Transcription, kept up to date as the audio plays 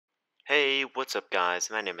Hey, what's up guys?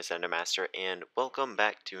 My name is Endermaster and welcome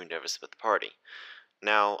back to Nervous with the Party.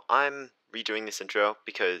 Now, I'm redoing this intro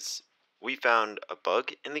because we found a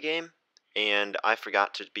bug in the game and I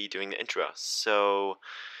forgot to be doing the intro. So,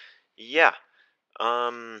 yeah.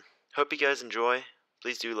 Hope you guys enjoy.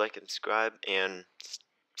 Please do like and subscribe and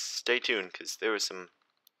stay tuned because there was some,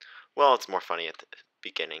 well, it's more funny at the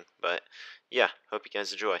beginning, but yeah, hope you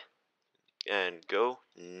guys enjoy. And go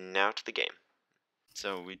now to the game.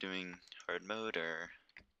 So, are we doing hard mode or...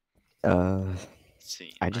 Let's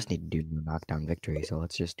see. I just need to do no knockdown victory, so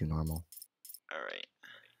let's just do normal. Alright.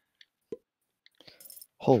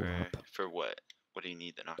 Hold up. For what? What do you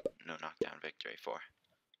need the no knockdown victory for?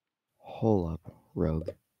 Hold up, Rogue.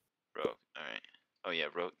 Rogue. Alright. Oh yeah,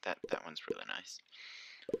 Rogue. That one's really nice.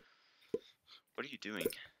 What are you doing?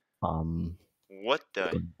 What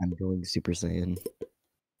the? I'm going Super Saiyan.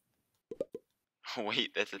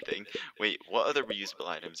 Wait, that's a thing. Wait, what other reusable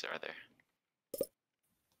items are there?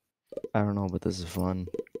 I don't know, but this is fun.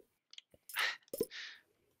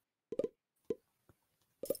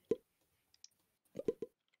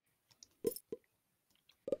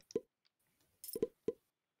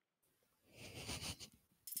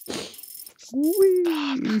 Whee!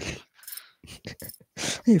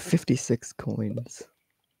 I have 56 coins.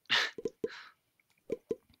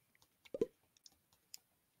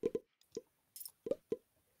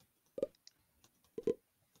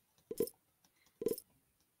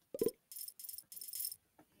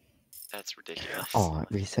 That's ridiculous. Oh, it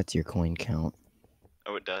resets your coin count.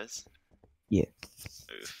 Oh, it does? Yeah.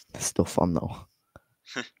 Oof. That's still fun, though.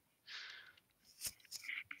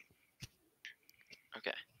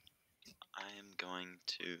 Okay. I am going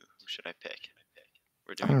to... Who should I pick?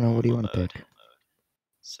 We're I doing don't know, what do you want to mode. pick?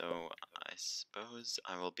 So, I suppose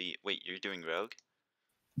I will be... Wait, you're doing Rogue?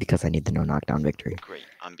 Because I need the no knockdown victory. Great,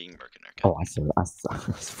 I'm being Merkenurka. Oh, I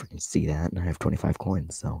freaking see that, and I have 25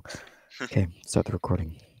 coins, so... Okay, start the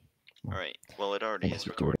recording. Alright, well it already is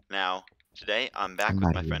recorded. Now, today I'm back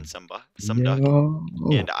with my friend Sumduck, No.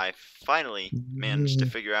 and I finally managed to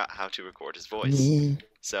figure out how to record his voice.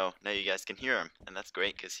 So now you guys can hear him, and that's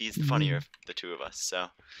great because he's the funnier of the two of us. So,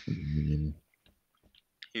 you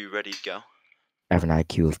ready to go? I have an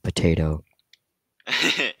IQ of potato.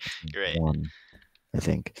 Great. 1, I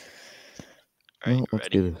think. Alright, well, let's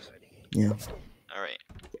ready? do this. Yeah. Alright.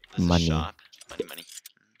 Money. Shop. Money.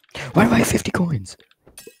 Why do I have 50 coins?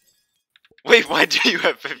 Wait, why do you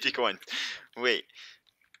have 50 coins? Wait.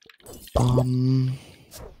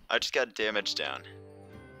 I just got damage down.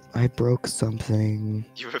 I broke something.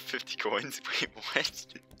 You have 50 coins? Wait, what?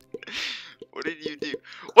 What did you do?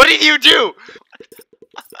 What did you do?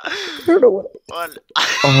 I don't know what.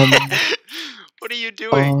 What are you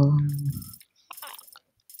doing?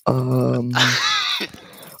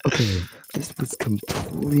 Okay, this was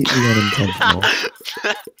completely unintentional.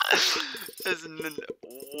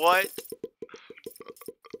 What?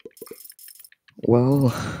 Well.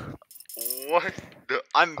 What?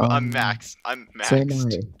 I'm maxed. I'm maxed. So am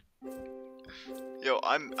I. Yo,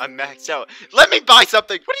 I'm maxed out. Let me buy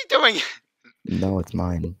something. What are you doing? No, it's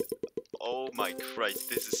mine. Oh my Christ,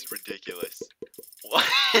 this is ridiculous.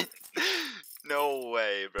 What? No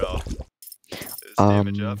way, bro. This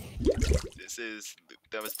damage up.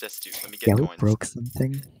 That was destitute. Let me get coins. We broke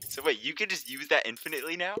something. So wait, you can just use that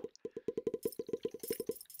infinitely now?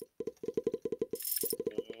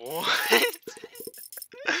 What?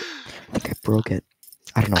 I think I broke it.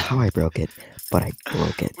 I don't know how I broke it, but I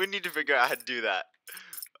broke it. We need to figure out how to do that.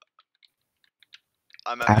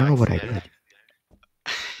 I don't know what I did.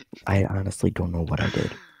 I honestly don't know what I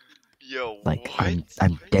did. Yo, like, what?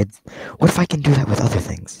 I'm dead. What if I can do that with other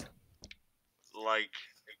things? Like...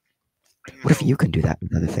 What if you can do that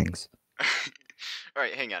with other things?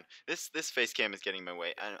 Alright, hang on. This face cam is getting in my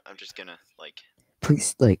way. I'm just gonna, like...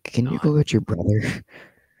 Please, like, can you go get your brother?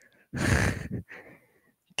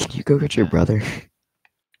 Can you go get your brother?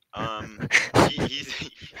 He's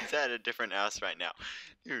at a different house right now.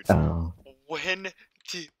 Dude,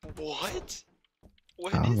 what?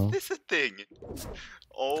 When is this a thing?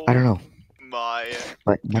 Oh, I don't know. My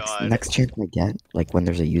But God. next chance I get, like when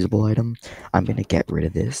there's a usable item, I'm gonna get rid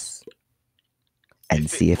of this and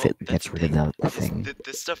see if it gets rid of the thing.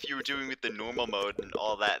 The stuff you were doing with the normal mode and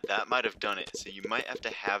all that might have done it. So you might have to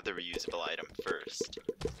have the reusable item first.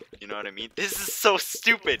 You know what I mean? This is so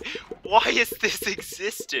stupid. Why is this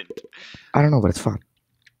existent? I don't know, but it's fun.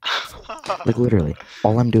 Like literally,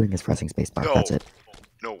 all I'm doing is pressing spacebar. No. That's it.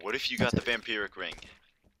 No, what if you got the vampiric ring?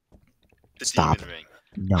 The Stop. demon ring.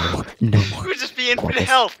 No. You would just be infinite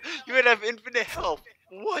health. You would have infinite health.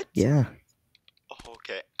 What? Yeah. Oh,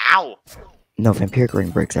 okay. Ow. No, vampiric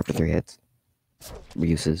ring breaks after 3 hits.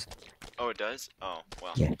 Reuses. Oh, it does? Oh,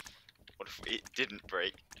 well. Yeah. What if it didn't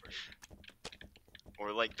break?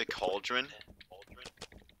 Or like the cauldron? You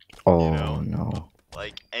Oh know? no.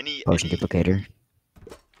 Like any Potion duplicator.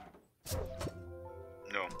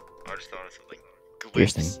 No, I just thought of something.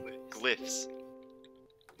 Piercing. Glyphs.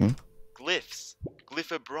 Hmm? Glyphs.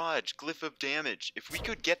 Glyph of barrage, glyph of damage. If we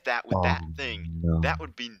could get that with Oh that thing, no. that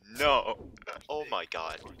would be no. Oh my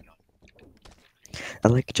god. I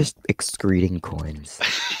like just excreting coins.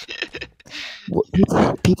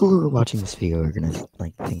 People who are watching this video are gonna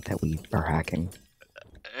like think that we are hacking.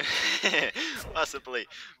 Possibly,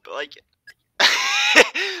 but like,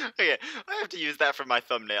 okay, I have to use that for my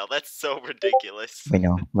thumbnail. That's so ridiculous. Wait,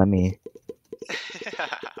 no, let me. How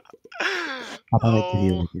about I give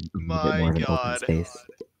you Oh like a little bit my more of an open god, space?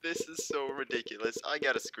 this is so ridiculous. I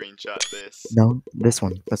gotta screenshot this. No, this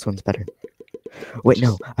one. This one's better. Wait,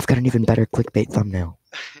 no, Just, I've got an even better clickbait thumbnail.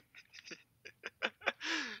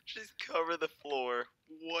 just cover the floor.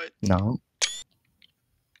 What? No,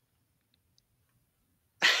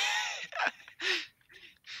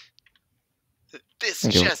 This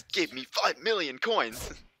there you go. chest gave me 5 million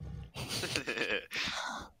coins.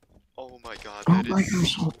 Oh my god, Oh that my is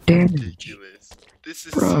gosh, so damage. ridiculous. This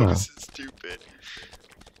is so Bruh. stupid.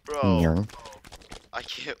 Bro, Yeah.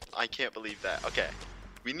 I can't believe that. Okay.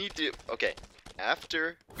 We need to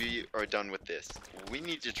after we are done with this, we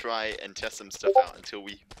need to try and test some stuff out until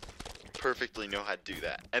we perfectly know how to do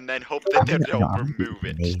that. And then hope that they don't I'm gonna do remove it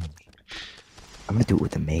with it. the mage. I'm gonna do it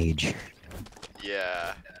with the mage.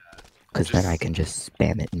 Yeah. Because then I can just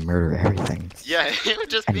spam it and murder everything. Yeah, it would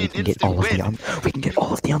just And be we an can get instant all of win. we can get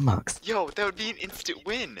all of the unlocks. Yo, that would be an instant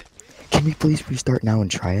win. Can we please restart now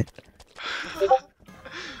and try it?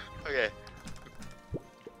 Okay.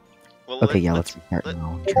 Well, Okay, yeah, let's restart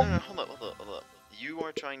now and try No, it. hold up. You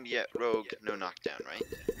are trying to get rogue, no knockdown, right?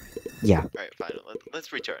 Yeah. Alright, fine.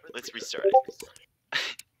 Let's restart it.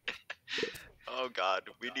 Oh god,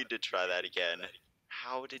 we need to try that again.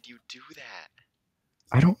 How did you do that?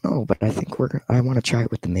 I don't know, but I think I want to try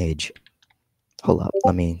it with the mage. Hold up,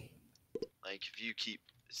 let me. Like, if you keep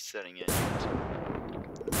setting it to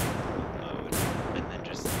mode, and then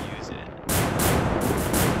just use it.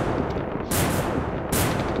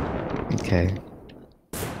 Okay.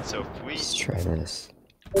 So if we... Let's try this.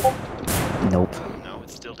 Nope. No, it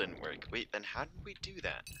still didn't work. Wait, then how did we do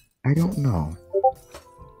that? I don't know.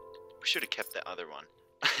 We should have kept that other one.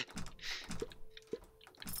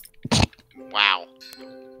 Wow.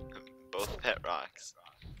 Both pet rocks.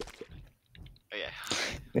 Okay.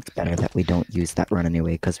 It's better that we don't use that run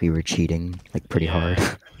anyway, because we were cheating, like, pretty hard.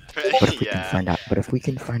 But if we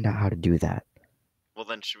can find out, how to do that. Well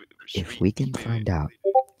then, should If we can find out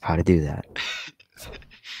how to do that.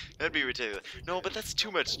 That'd be ridiculous. No, but that's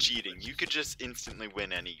too much cheating. You could just instantly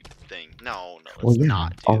win anything. No, Well, let's yeah,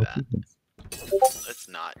 not do that. Let's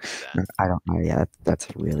not do that. I don't know. Yeah, that's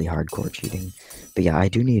really hardcore cheating. But yeah, I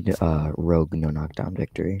do need rogue no knockdown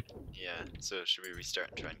victory. Yeah. So should we restart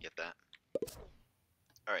and try and get that?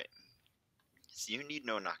 All right. So you need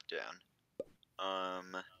no knockdown.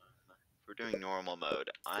 If we're doing normal mode,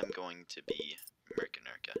 I'm going to be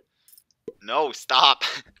Mercanurka. No, stop!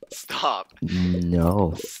 Stop!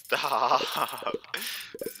 No. Stop!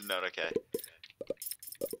 This is not okay.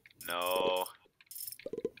 No.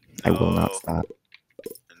 I will not stop.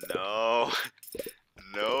 No.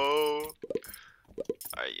 No.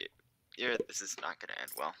 Alright, this is not gonna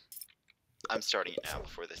end well. I'm starting it now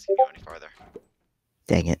before this can go any farther.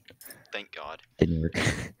 Dang it. Thank God. Didn't work.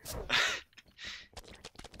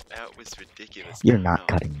 That was ridiculous. You're not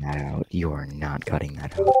cutting that out. You are not cutting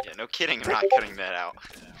that out. Yeah, no kidding, I'm not cutting that out.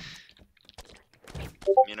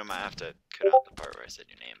 You know, I might have to cut out the part where I said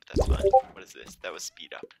your name, but that's fine. What is this? That was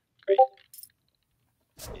speed up. Great.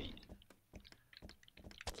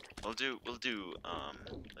 We'll do,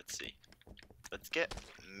 let's see. Let's get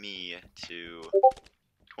me to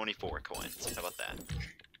 24 coins. How about that? Is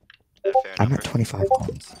that a fair I'm number? at 25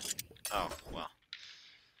 coins. Oh, well.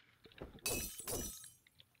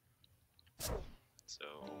 So,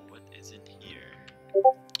 what is in here?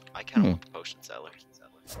 I kind of want the potion seller.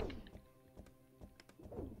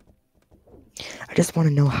 I just want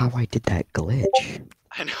to know how I did that glitch.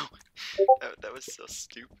 I know. That was so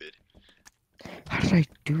stupid. How did I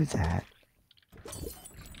do that?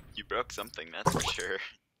 You broke something, that's for sure.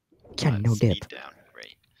 Yeah, no dip. Speed down,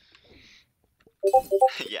 right.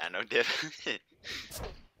 Yeah, no dip.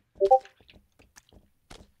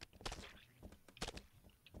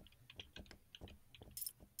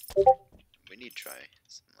 We need to try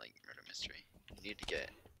some, like, murder mystery. We need to get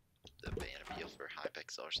the banana peel for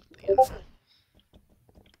Hypixel or something, I don't know.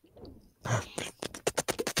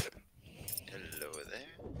 Hello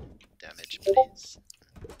there. Damn these.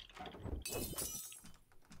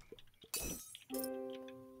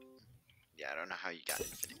 Yeah, I don't know how you got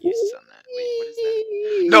infinite uses on that. Wait, what is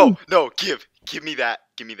that? No, no, give me that.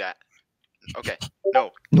 Give me that. Okay,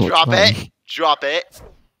 no, No, it's drop mine. it. Drop it.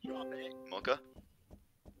 Mocha.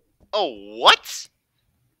 Oh, what?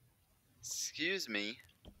 Excuse me.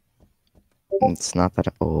 It's not that.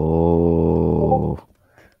 Oh.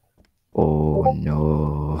 Oh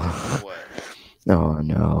no. What? Oh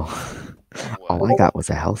no. What? All I got was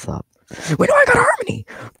a health up. Wait, no, I got harmony.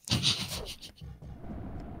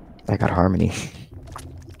 I got harmony.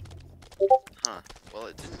 Huh. Well,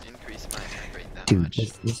 it didn't increase my attack rate that Dude,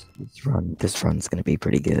 much. this run's gonna be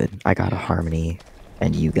pretty good. I got a Yeah. harmony,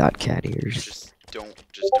 and you got cat ears. Just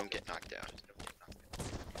don't get knocked out.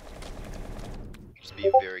 Just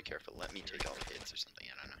be very careful. Let me take all the hits or something.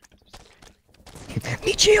 I don't know.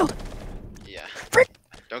 Meat shield. Yeah. Frick.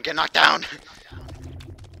 Don't get knocked down.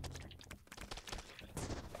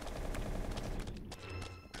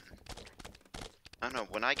 I don't know.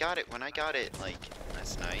 When I got it like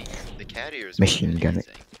last night, the cat ears were Machine gun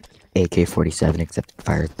amazing. AK-47, except it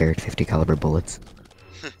fires Barrett 50 caliber bullets.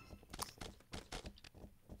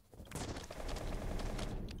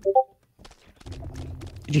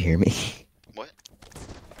 Did you hear me? What?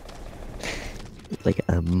 Like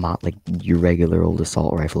like your regular old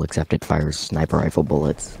assault rifle, except it fires sniper rifle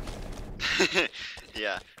bullets.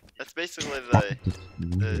 Yeah. That's basically That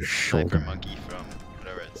the your sniper shoulder. monkey from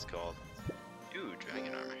whatever it's called. Ooh,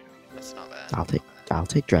 dragon armor. That's not bad. I'll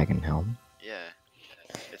take Dragon Helm. Yeah.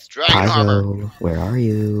 It's dragon armor. Pyro, where are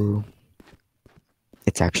you?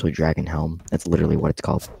 It's actually Dragon Helm. That's literally what it's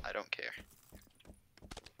called. I don't care.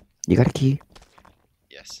 You got a key?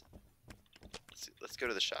 Yes. Let's go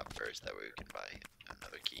to the shop first. That way we can buy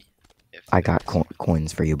another key. If I got there's-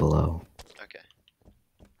 coins for you below. Okay.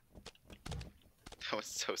 That was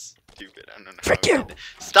so stupid. I don't know. Frick how I you! did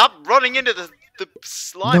that. Stop running into the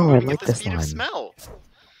slime No, I moving like at the the speed of slime. smell.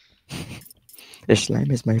 The slime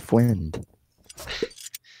is my friend.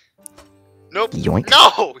 Nope. Yoink.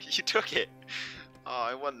 No! You took it. Oh,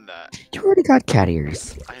 I won that. You already got cat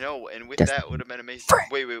ears. I know, and with Just that would have been amazing. frick.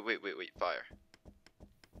 Wait, fire.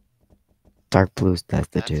 Dark blue's That's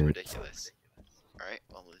destitute. ridiculous. Alright,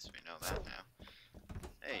 well at least we know that now.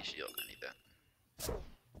 Hey, shield, I need that.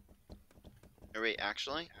 Oh, wait,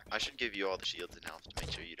 actually, I should give you all the shields and health to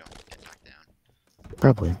make sure you don't get knocked down.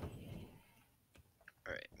 Probably.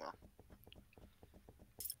 Alright, well.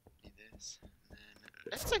 Need this, and then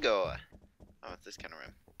let's go. Oh, it's this kind of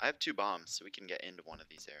room. I have 2 bombs, so we can get into one of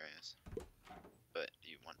these areas. But do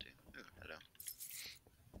you want to? Ooh, hello.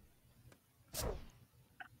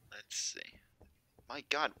 Let's see. My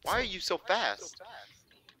God, why are you so fast?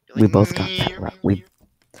 You're We like, both got that right. We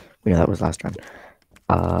know that was last round.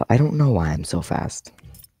 I don't know why I'm so fast.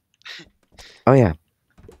 Oh yeah,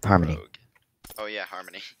 harmony. Rogue. Oh yeah,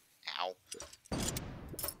 harmony. Ow.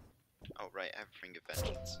 Oh right, I have Ring of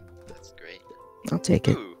Vengeance. That's great. I'll take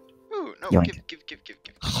it. Ooh, no, Yoink. give. Give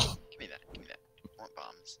me that, More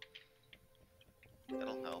bombs.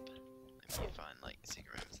 That'll help. Let me find like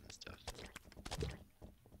secret rooms and stuff.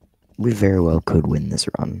 We very well could win this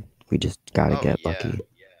run. We just gotta Oh, get yeah. lucky.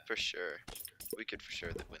 For sure. We could for sure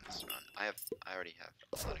win this run. I already have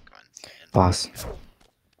a lot of coins. And Boss.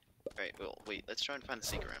 Alright, well, wait, let's try and find the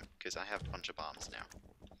secret room, because I have a bunch of bombs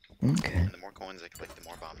now. Okay. And the more coins I collect, the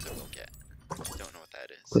more bombs I will get. Don't know what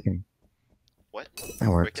that is. Quickening. What? That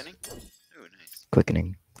works. Quickening? Ooh, nice.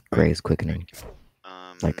 Quickening. Gray is quickening.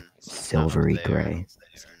 Like So not silvery there. gray.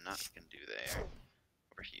 So not gonna do there.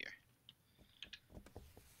 Over here.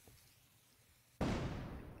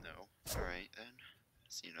 No. Alright then.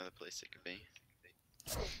 See another place it could be.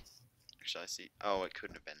 Actually, I see. Oh, it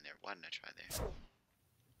couldn't have been there. Why didn't I try there?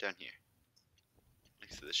 Down here.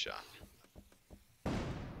 Next to the shop.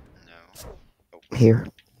 No. Oh, Here.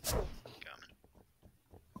 coming.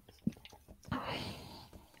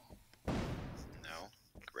 No.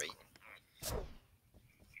 Great. 3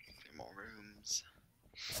 more rooms.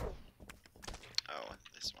 Oh,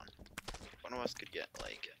 this one. One of us could get,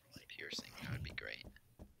 like, piercing. That would be great.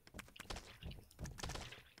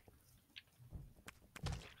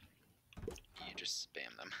 You just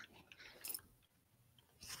spam them.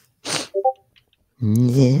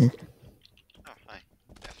 Yeah. Oh, hi.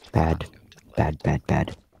 Bad. Go to the left.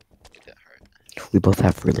 Bad. Get that hurt. We both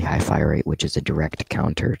have really high fire rate, which is a direct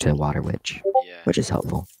counter to Water Witch, Yeah. which is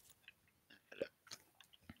helpful.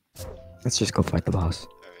 Let's just go fight the boss.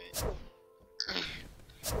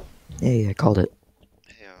 Alright. Hey, I called it.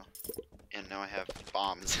 Heyo. And now I have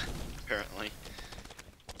bombs, apparently.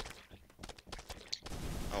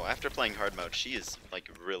 Oh, after playing hard mode, she is, like,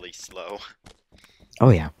 really slow. Oh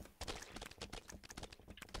yeah.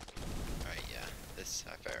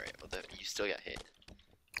 still got hit.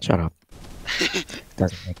 Shut up.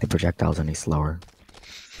 Doesn't make the projectiles any slower.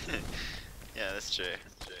 Yeah, that's true.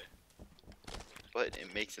 But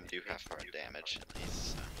it makes them do half hard damage at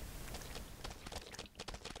least. So.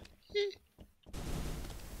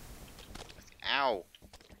 Ow!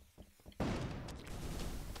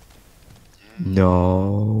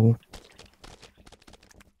 No.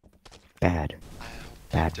 Bad.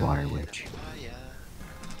 Bad Died water in witch. fire.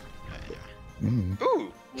 Mm.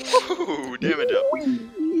 Ooh! Ooh! Damage up!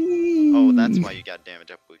 Oh, that's why you got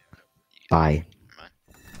damage up. Bye.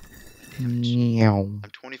 Meow. I'm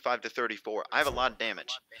 25 to 34. I have a lot of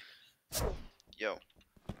damage. Yo.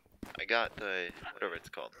 I got the, whatever it's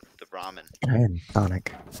called, the ramen. I am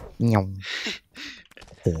Sonic. Meow.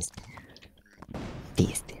 Fist.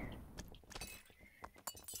 Fist.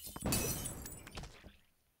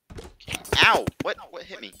 Ow! What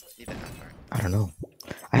hit me? Need that. I'm sorry. I don't know.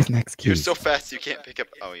 I have max keys. You're so fast you can't pick up.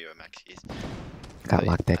 Oh, you have max keys. Got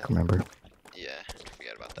lockpick, remember? Yeah, I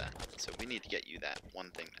forgot about that. So we need to get you that one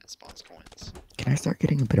thing that spawns coins. Can I start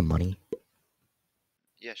getting a bit of money?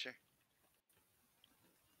 Yeah, sure.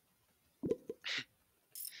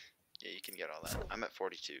 Yeah, you can get all that. I'm at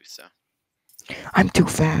 42, so. I'm too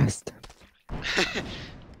fast.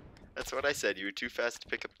 That's what I said. You were too fast to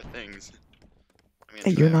pick up the things.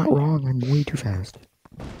 Hey, you're not wrong. I'm way too fast.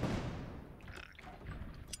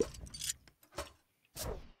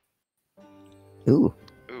 Ooh.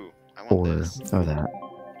 Ooh, I want Or this. that. I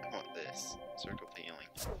want this. Circle of healing.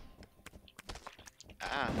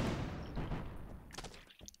 Ah.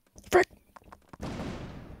 Frick.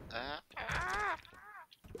 Ah.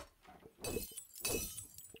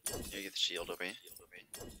 You get the shield over here.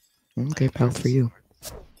 Okay, health for you.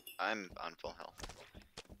 I'm on full health.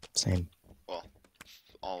 Same. Well,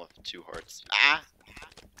 all of 2 hearts. Ah!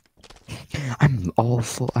 I'm all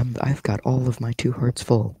full. I've got all of my 2 hearts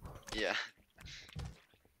full. Yeah.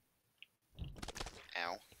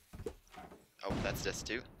 Ow. Oh, that's this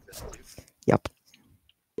too? Yep.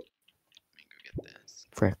 Let me go get this.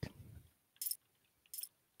 Frick.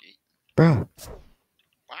 Bruh.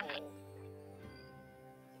 Wow.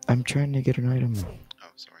 I'm trying to get an item. Oh,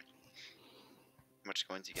 sorry. How much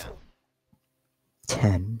coins you got?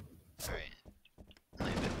 10. Alright.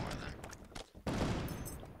 Only a bit more then.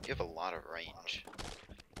 You have a lot of range.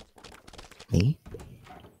 Me?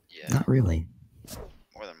 Yeah, Not really.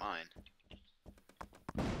 more than mine.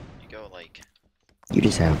 You go like, You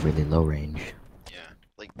just have really low range. yeah.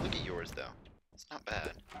 Like, look at yours though. It's not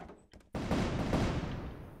bad.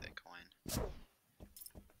 That coin.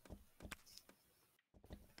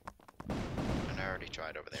 And I already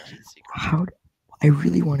tried over there for the secret. How? I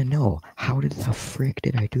really want to know. How the frick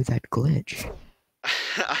did I do that glitch?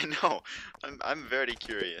 I know. I'm very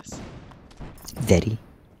curious. Very,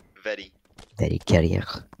 Very. very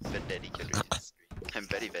curious. Very curious. I'm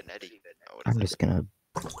very Venetti. Oh, what is I'm that? just gonna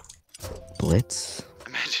blitz.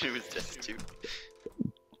 Imagine it was just 2.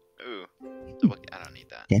 Ooh. I don't need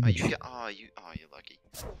that. Damage. You're lucky.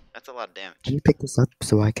 That's a lot of damage. Can you pick this up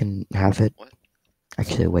so I can have it? What?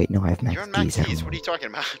 Actually, wait, no, I have max You're on max keys. keys. What are you talking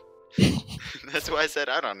about? That's why I said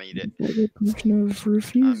I don't need it. Potion of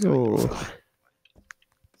refusal.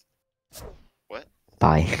 What?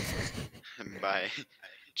 Bye. Bye.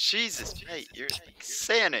 Jesus, hey, you're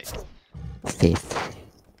Sanic. Faith.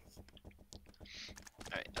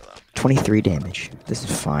 Alright, hello. 23 damage. This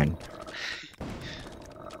is fine.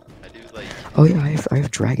 I do like. Oh yeah, I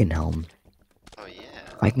have Dragon Helm. Oh yeah.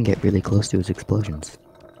 I can get really close to his explosions.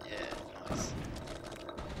 Yeah, nice.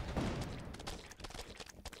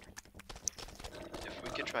 If we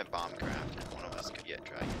could try Bombcraft and one of us could get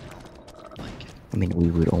Dragon Helm, like, I mean, we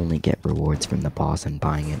would only get rewards from the boss and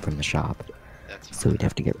buying it from the shop. that's fine. So we'd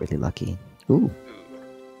have to get really lucky. Ooh, Ooh.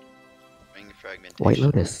 Ring fragmentation. White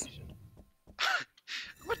Lotus.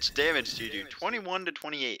 How much damage do you do? 21 to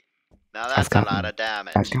 28. Now I've that's a gotten- lot of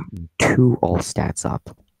damage. I've gotten 2 all stats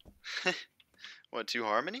up. What, 2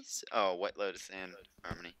 harmonies? Oh, White Lotus and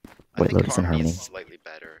Harmony. White think Lotus and Harmony Harmony. is slightly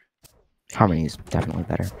better. Maybe. Harmony is definitely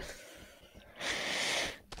better.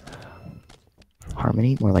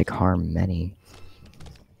 Harmony? More like harm many.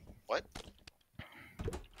 What?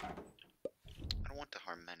 I don't want to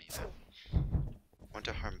harm many, though. I want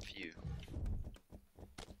to harm few.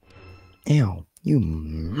 Ew,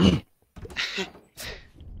 you.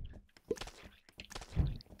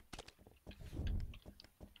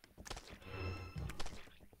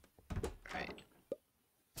 Right.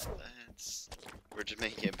 We're just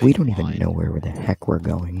making a big We don't even line. know where the heck we're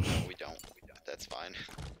going. We don't. That's fine.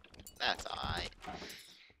 That's alright.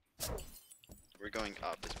 We're going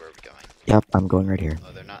up is where we're going. Yep, I'm going right here.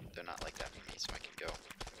 Oh, they're not like that for me, so I can go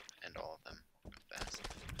end all of them real fast.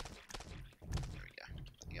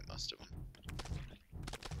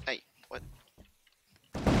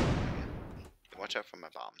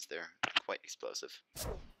 bombs. They're quite explosive.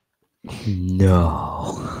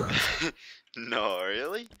 No. No,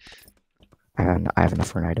 really? I have enough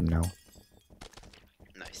for an item now.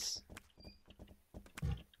 Nice.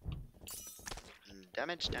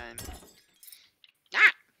 Damage time.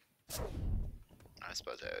 Ah! I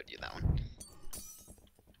suppose I owed you that one.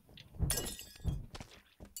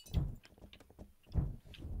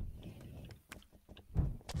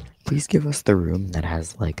 Please give us the room that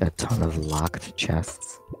has like a ton of locked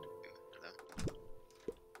chests.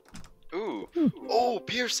 Ooh. Oh,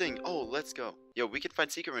 piercing. Oh, let's go. Yo, we can find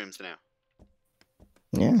secret rooms now.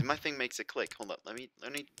 Yeah. My thing makes a click. Hold up. Let me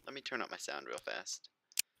turn up my sound real fast.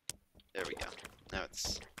 There we go. Now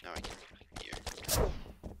I can hear.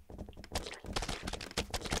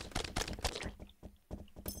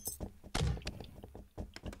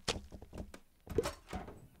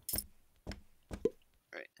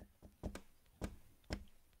 Right.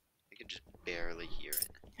 I can just barely hear it.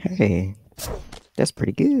 Hey, that's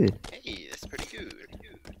pretty good. Hey, that's pretty good.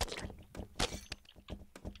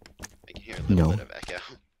 I can hear a little bit of echo.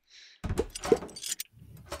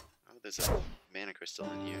 Oh, there's a mana crystal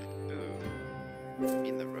in here. Ooh.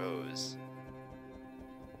 In the rose.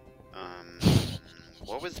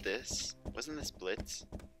 What was this? Wasn't this Blitz?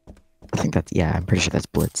 I think that's, yeah, I'm pretty sure that's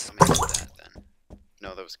Blitz. Let me do that then.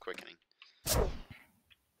 No, that was quickening. Oh,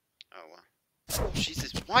 well.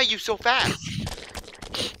 Jesus, why are you so fast?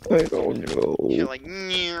 I don't know. You're like,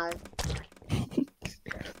 meow.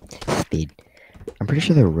 Speed. I'm pretty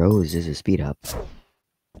sure the rose is a speed up.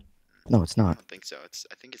 No, it's I not. don't think so.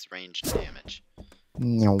 I think it's ranged damage.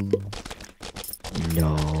 No.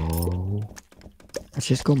 No. Let's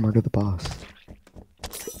just go murder the boss.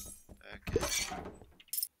 Okay.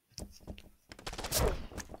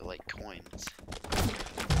 I like coins.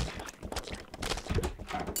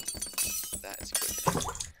 That is quickening.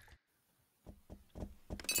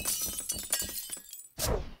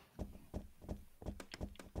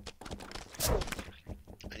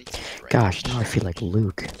 I need some range. Gosh, now I feel like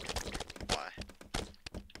Luke. Why?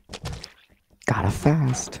 Gotta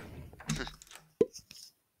fast.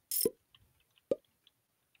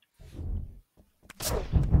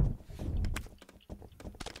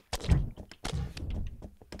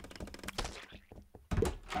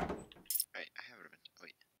 Right, I have it.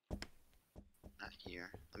 Wait. Not here.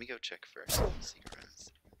 Let me go check first. Secret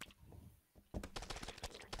rooms.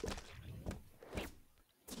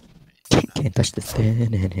 Can't touch this.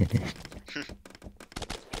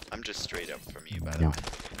 I'm just straight up from you, by the No. way.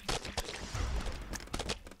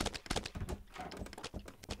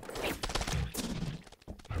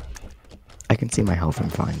 I can see my health, I'm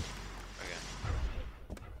fine. Okay.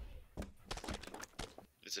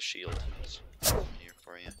 There's a shield here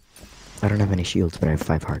for you. I don't have any shields, but I have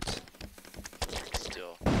 5 hearts.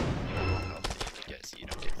 Still, you want more health that you can get so you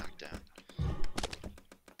don't get knocked down.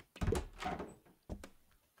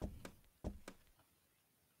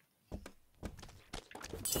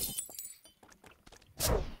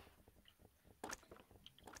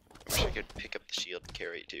 I wish I could pick up the shield and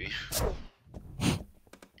carry it to you.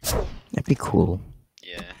 That'd be cool.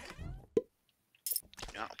 Yeah. You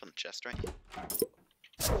not open the chest right here?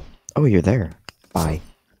 Oh, you're there. Bye.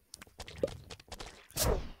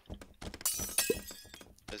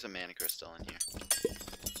 There's a mana crystal in here.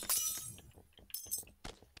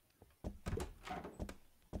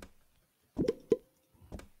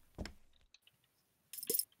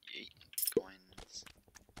 Yeet. Coins.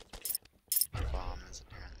 Bombs,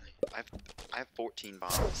 apparently. I have 14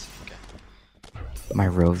 bombs. Okay. My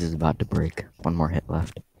rose is about to break. One more hit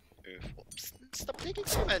left. Oof. Whoops. Stop taking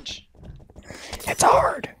damage. It's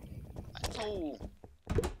hard! Oh.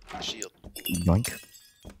 The shield. Yoink.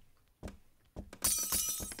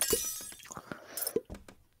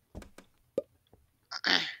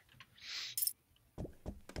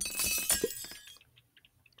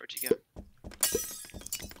 Where'd you go?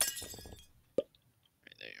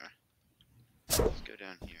 Right, there you are. Let's go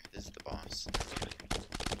down here. This is the boss.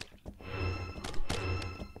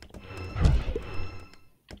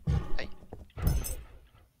 Hey.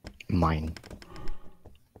 Mine.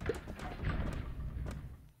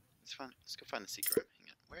 Let's go find the secret room. Hang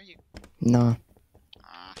on. Where are you? Nah.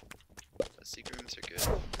 Ah. The secret rooms are good.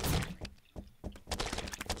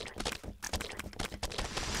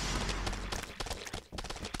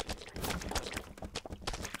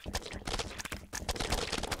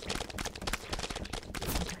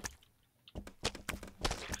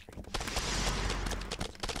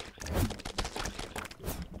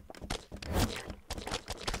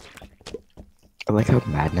 I like how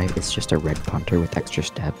Mad Knight is just a red punter with extra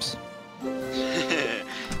steps.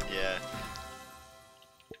 Yeah.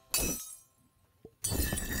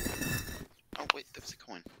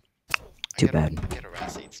 Too bad. I got a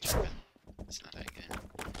Racide's turban. It's not that good.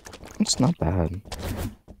 It's not bad.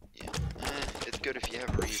 Yeah. It's good if you have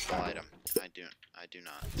a reusable item. I do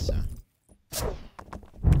not, so. Oh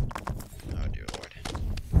dear lord.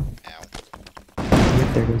 Ow.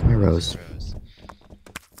 Yep, there goes my rose.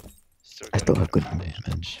 Still I got a still have good good amount of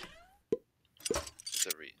damage. It's a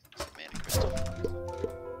mana crystal.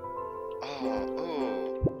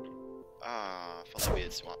 If only we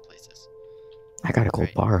had swap places. I got a gold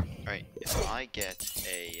bar. Alright, if I get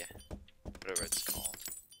a whatever it's called.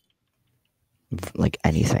 Like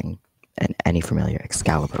anything. And any familiar.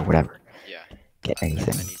 Excalibur, whatever. Yeah. Get I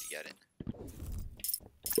anything. need to get it.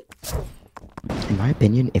 In my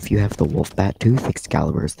opinion, if you have the wolf bat tooth,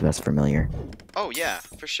 Excalibur is the best familiar. Oh yeah,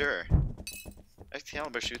 for sure.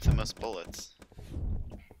 Excalibur shoots the most bullets.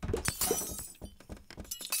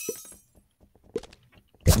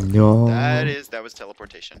 No. That was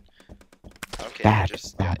teleportation. Okay, I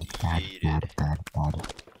just got yeeted. Bad.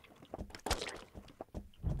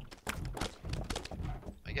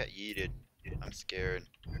 I got yeeted. I'm scared.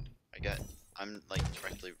 I'm like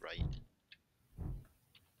directly right.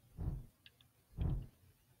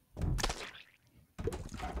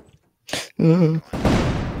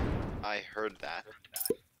 I heard that.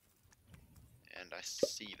 And I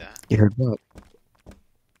see that. You heard what?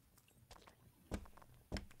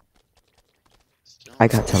 Still? I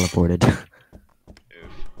got teleported. Oof.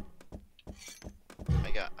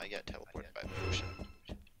 I got teleported by a potion.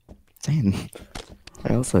 Same.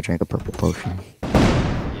 I also drank a purple potion.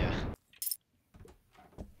 Yeah.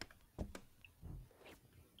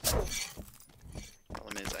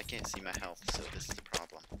 Problem is, I can't see my health, so this is a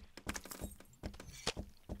problem.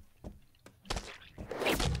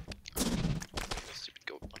 Stupid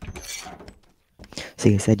gold bundle. So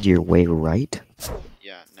you said you're way right?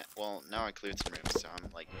 Yeah, well, now I cleared some rooms, so I'm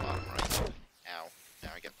like bottom right. Ow. Now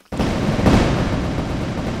I get punched.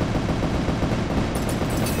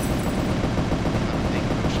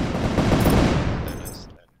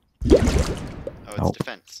 Oh, it's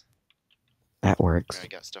defense. That works. Here, I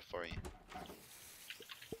got stuff for you.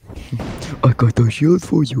 I got the shield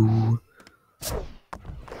for you.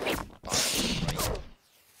 Right.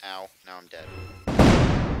 Ow, now I'm dead.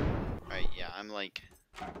 Alright, yeah, I'm like...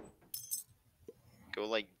 Go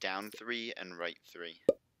like down 3 and right 3.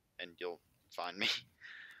 And you'll find me.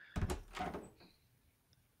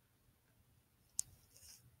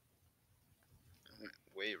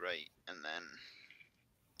 Way right, and then...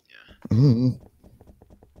 Yeah. Mm.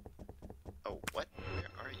 Oh, what? Where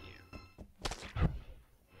are you?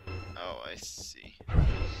 Oh, I see.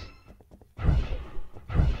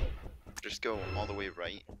 Just go all the way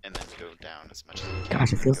right, and then go down as much as you can.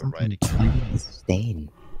 Gosh, it feels go like right I'm again. fighting the Stain.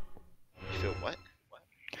 You feel what?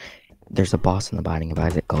 There's a boss in the Binding of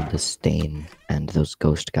Isaac called the Stain, and those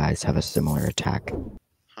ghost guys have a similar attack.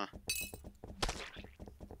 Huh.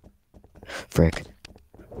 Frick.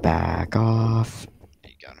 Back off.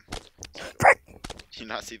 You got him. Frick! Did you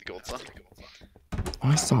not see the gold slot? Oh,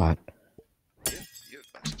 I saw it. You have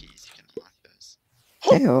a bunch of keys. You can unlock those.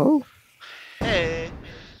 Heyo. Hey!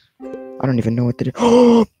 I don't even know what to do.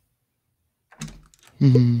 Oh,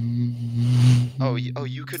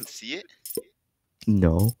 you couldn't see it?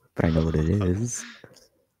 no, but I know what it is.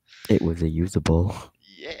 It was a usable.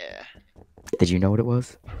 Yeah. Did you know what it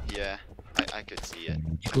was? Yeah, I could see it.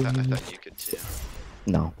 I thought you could too.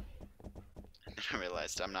 No. I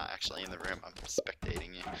realized I'm not actually in the room. I'm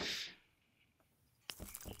spectating you.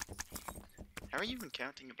 How are you even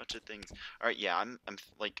counting a bunch of things? Alright, yeah, I'm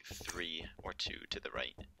like 3 or 2 to the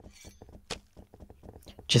right.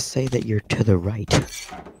 Just say that you're to the right.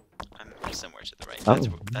 I'm somewhere to the right. Oh.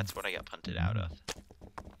 That's what I got punted out of.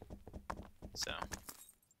 So.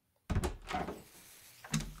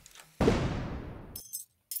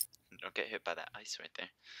 Don't get hit by that ice right there.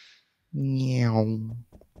 Meow.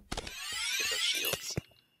 Get those shields.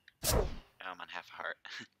 Now I'm on half a heart.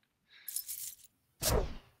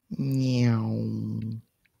 Meow.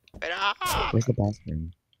 Where's the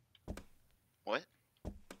bathroom? What?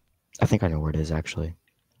 I think I know where it is, actually.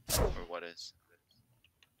 Or what is?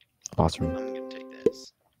 Bathroom. I'm gonna take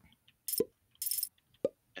this.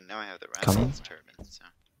 And now I have the Come. Racide's turban, so.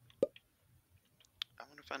 I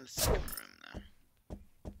wanna find the secret room now.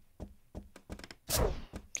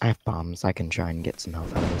 I have bombs. I can try and get some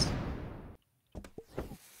health out of this.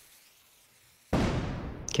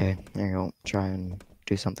 Okay, there you go. Try and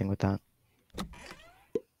do something with that.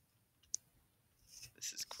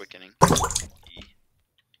 This is quickening. E.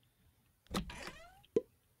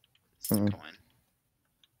 This is Mm. coin.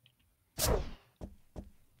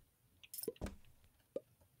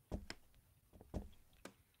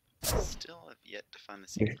 Still have yet to find the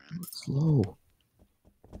You're secret room. slow.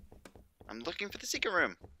 I'm looking for the secret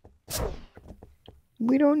room.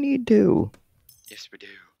 We don't need to. Yes, we do.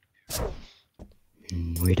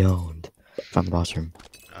 We don't. Found the boss room.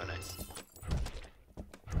 Oh, nice.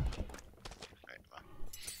 Alright,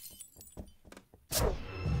 well.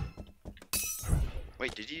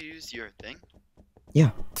 Wait, did you use your thing?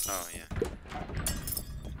 Yeah. Oh, yeah.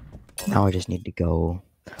 Now I just need to go.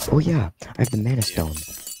 Oh yeah, I have the mana stone.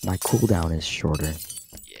 My cooldown is shorter.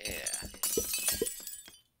 Yeah.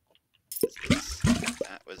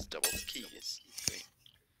 That was double keys. Great.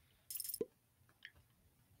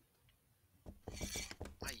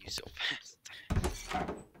 Why are you so fast?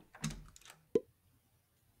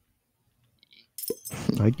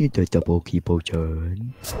 I need the double key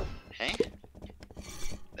potion. Hey?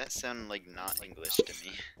 That sounded like not English to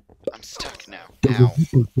me. I'm stuck now. Double Ow. key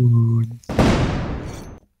potion.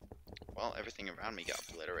 Well, everything around me got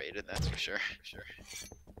obliterated, that's for sure.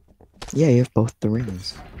 Yeah, you have both the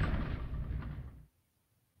rings.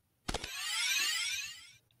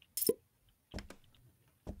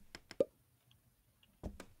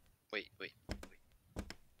 Wait.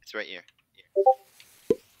 It's right here.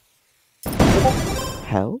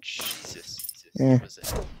 Hell? Jesus. Eh. What was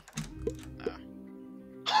it?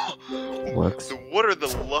 Works.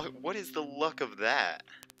 What is the luck of that?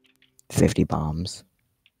 50 bombs.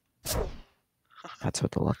 That's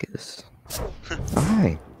what the luck is. Oh,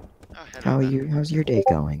 hi. Oh, hello then. How's your day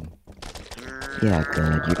going? Yeah,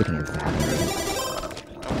 good. You're getting evaporated.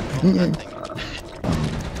 Oh, that thing.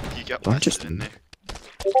 You got I'm busted just- in there.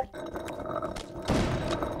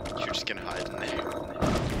 You're just gonna hide in there.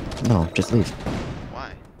 No, just leave.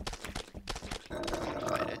 Why? I wanna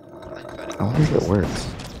fight it. I like fighting. I wonder if it works.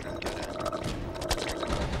 That's what I'm good at.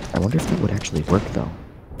 I wonder if that would actually work though.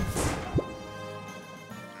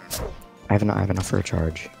 I have enough for a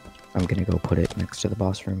charge. I'm gonna go put it next to the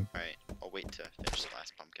boss room. Alright, I'll wait to finish the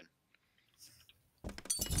last pumpkin.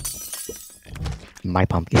 My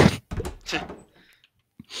pumpkin.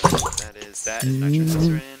 That is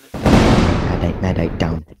nitroglycerin. Mad night,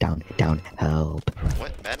 down, help.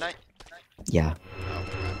 What? Mad Night? Yeah. Oh,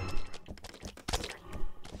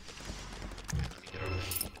 let me get over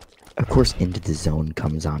there. Of course, Into the Zone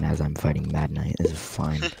comes on as I'm fighting Mad Knight. This is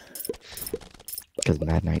fine. Because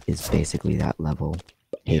Mad Knight is basically that level.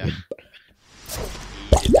 Hated.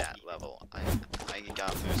 Hated that level. I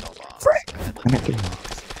got those all bombs. Frick! I had I'm like at getting.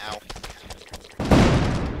 Ow.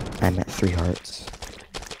 I'm at 3 hearts.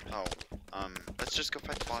 Oh, let's just go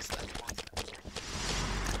fight the boss then.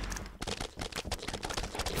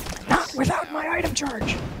 Not without my item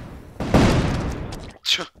charge!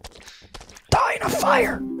 Nice. Die in a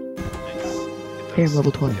fire! Get Hey, I'm those.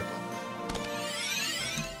 level 20.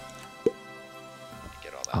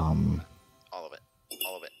 Get all that. All of it.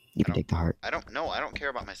 All of it. You can take the heart. I don't care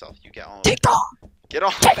about myself. You get all of Take it. the heart! Get all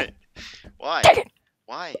of Take it. Why? Take it!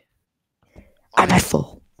 Why? I'm Why? at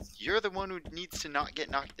full! You're the one who needs to not get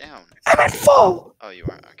knocked down. I'm at full! Oh, you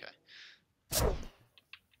are? Okay.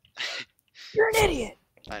 You're an idiot!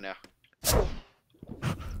 I know.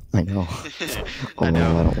 I know. I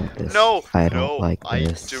know. I don't like this. No! I don't no, like I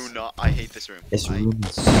this. do not. I hate this room. This I- room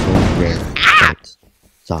is so rare. It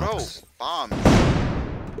Bro, sucks. bombs.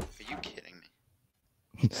 Are you kidding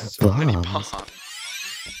me? So many Bombs. bombs.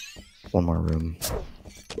 One more room.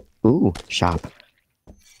 Ooh, shop.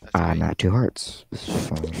 That's I'm right. at 2 hearts. This is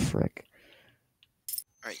fun, frick.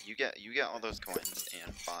 Alright, you get all those coins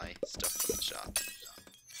and buy stuff from the shop.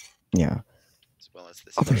 Yeah. As well as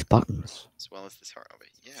this Oh, there's heart. buttons. As well as this heart over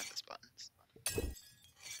here. Yeah, there's buttons.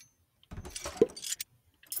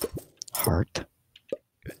 Heart.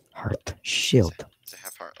 Good. Heart. Shield. There's a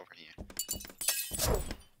half heart over here.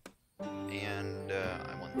 And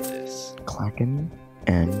I want this. Clacken.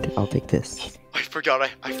 And I'll take this. I forgot I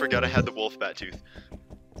had the wolf bat tooth.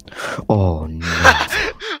 Oh no.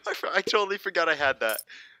 I totally forgot I had that.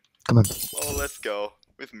 Come on. Oh, let's go.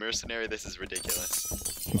 With mercenary, this is ridiculous.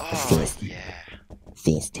 Oh, Feast. yeah.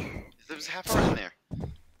 Feast. There's half heart in there.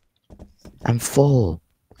 I'm full.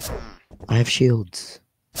 Hmm. I have shields.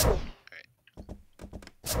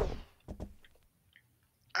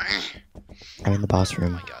 I'm in the boss Oh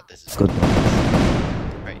room. my god, this is Good one.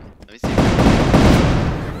 Right, let me see.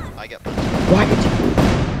 I got punched. Why did you?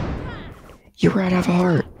 You were out of a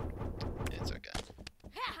heart. It's okay.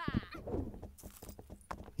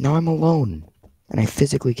 Now I'm alone. And I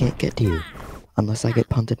physically can't get to you. Unless I get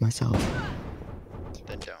punted myself.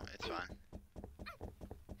 Then don't, it's fine.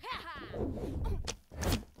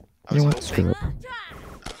 I You know was what? Screw it. hoping-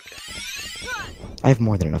 Okay. I have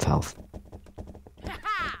more than enough health.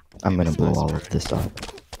 I'm Maybe gonna blow it's all less of this up.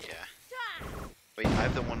 Yeah. Wait, I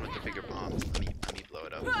have the one with the bigger bombs. Let me blow it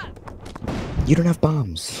You don't have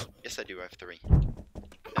bombs. Yes, I do. I have 3.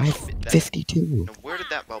 I have 52. Now, where did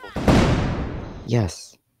that bubble come from?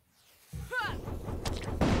 Yes.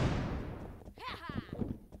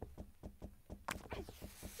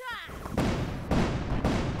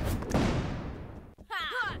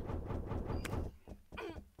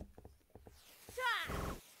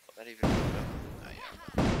 Will that even load up? Oh,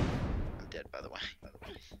 yeah. I'm dead, by the way.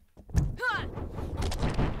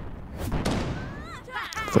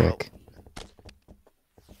 Frick.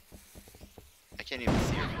 I can't even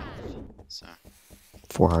see her health, so...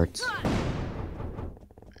 4 hearts.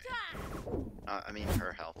 I mean,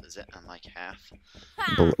 her health, is it? I'm like half?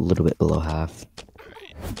 A little bit below half.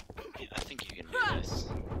 Alright. Yeah, I think you can do this.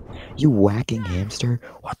 You whacking hamster?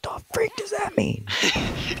 What the frick does that mean?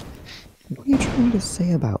 What are you trying to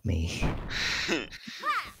say about me? You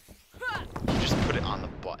just put it on the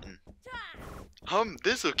button.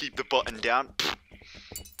 This'll keep the button down.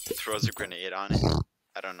 Throws a grenade on it.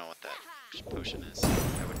 I don't know what that potion is.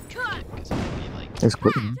 I wouldn't drink it because it might be like There's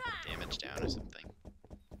quickening. damage down or something.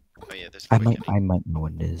 Oh yeah, there's I quickening. might know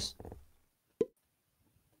what it is.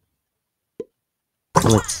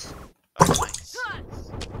 Blitz. Oh, nice.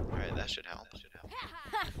 Alright, that should help.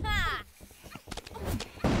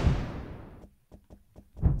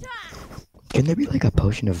 Can there be like a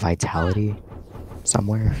potion of vitality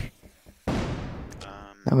somewhere?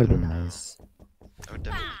 That would be nice. That would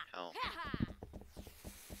definitely help.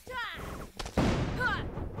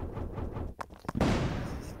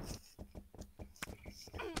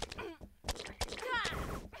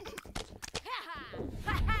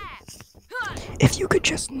 If you could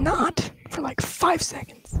just not for like 5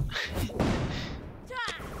 seconds.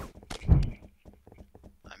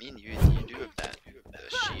 I mean, you do have that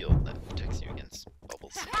shield that protects you against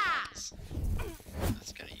bubbles sometimes.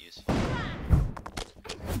 That's kind of useful.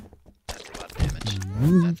 That's a lot of damage.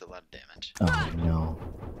 That's a lot of damage. Oh no.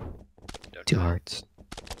 Don't 2 die. hearts.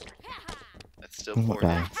 That's still Won't 4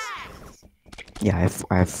 die. hits. Yeah,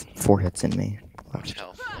 I have 4 hits in me. Much Left.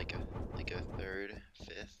 health, like a third,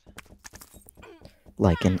 fifth,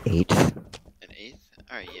 Like an 8th. an eighth.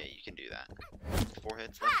 Alright, yeah, you can do that. 4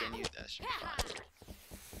 hits left in you, that should be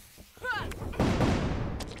fine.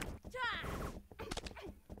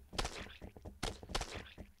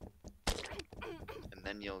 And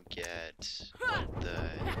then you'll get what, the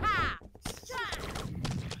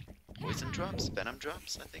poison drops, venom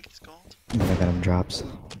drops, I think it's called. My venom drops.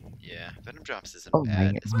 Yeah, venom drops isn't Oh,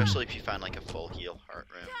 bad, my- especially if you find like a full heal heart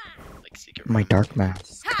room, like secret My room. dark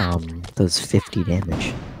mask does 50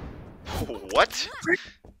 damage. What?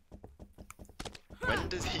 When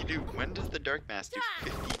does the dark mask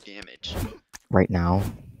do 50 damage? Right now.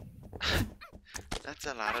 That's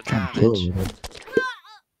a lot of Trying to kill damage. it with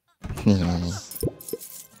it. Yeah.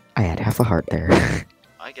 I had half a heart there.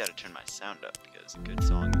 I gotta turn my sound up because a good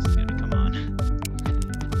song is gonna come on.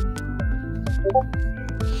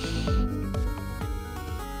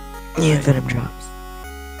 Yeah, venom drops.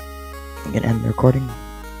 I'm gonna end the recording.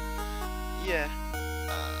 Yeah.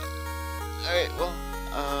 Alright, well,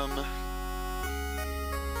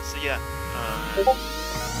 so yeah,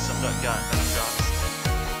 some got venom drops.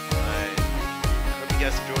 I hope you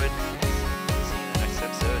guys enjoyed. See you in the next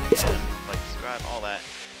episode, and like, subscribe, all that.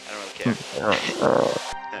 I don't really care.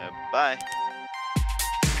 Bye.